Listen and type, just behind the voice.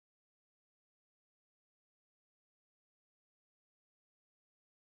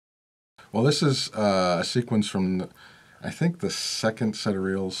Well, this is a sequence from, I think, the second set of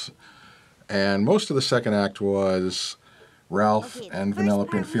reels. And most of the second act was Ralph and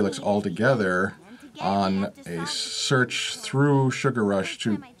Vanellope and Felix all together on a search through Sugar Rush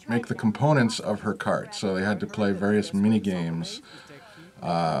to make the components of her cart. So they had to play various mini games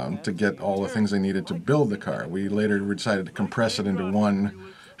to get all the things they needed to build the car. We later decided to compress it into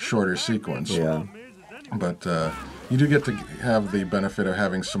one shorter sequence. Yeah. But you do get to have the benefit of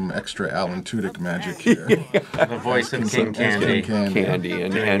having some extra Alan Tudyk magic here. The voice of King Candy. Candy,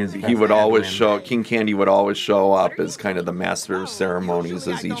 and he would always show, King Candy would always show up as kind of the master of ceremonies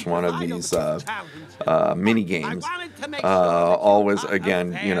as each one of these mini games. Always,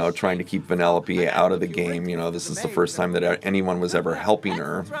 again, you know, trying to keep Vanellope out of the game. You know, this is the first time that anyone was ever helping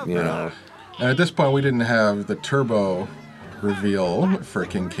her, you know. And at this point, we didn't have the turbo reveal for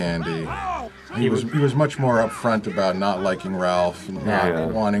King Candy. He was much more upfront about not liking Ralph, and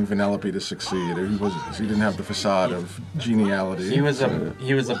not wanting Vanellope to succeed. He didn't have the facade of geniality. He was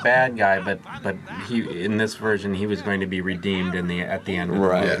a bad guy, but he, in this version, he was going to be redeemed at the end of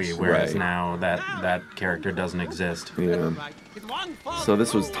the movie, whereas now that character doesn't exist. Yeah. So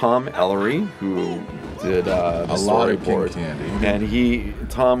this was Tom Ellery who did the storyboard, and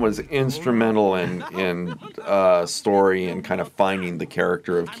Tom was instrumental in story and kind of finding the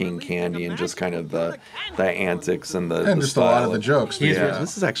character of King Candy and just kind of the antics and the just style a lot of the jokes.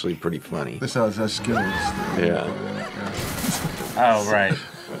 This is actually pretty funny. This has skills. Oh, right.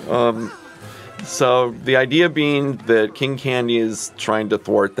 So the idea being that King Candy is trying to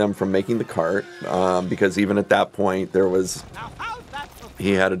thwart them from making the cart, because even at that point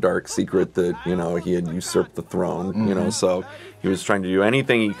he had a dark secret that, you know, he had usurped the throne, you know, so he was trying to do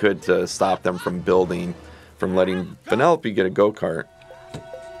anything he could to stop them from letting Vanellope get a go-kart.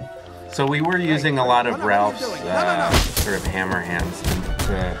 So we were using a lot of Ralph's sort of hammer hands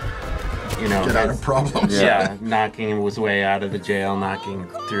to get out of problems. Yeah, knocking his way out of the jail, knocking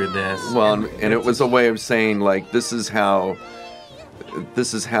through this. Well, and it was a way of saying, like, this is how,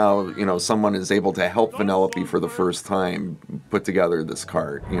 you know, someone is able to help Vanellope for the first time put together this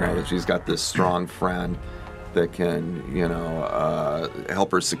cart. You know, that she's got this strong friend that can, you know,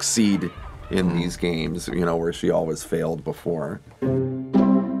 help her succeed in these games, you know, where she always failed before.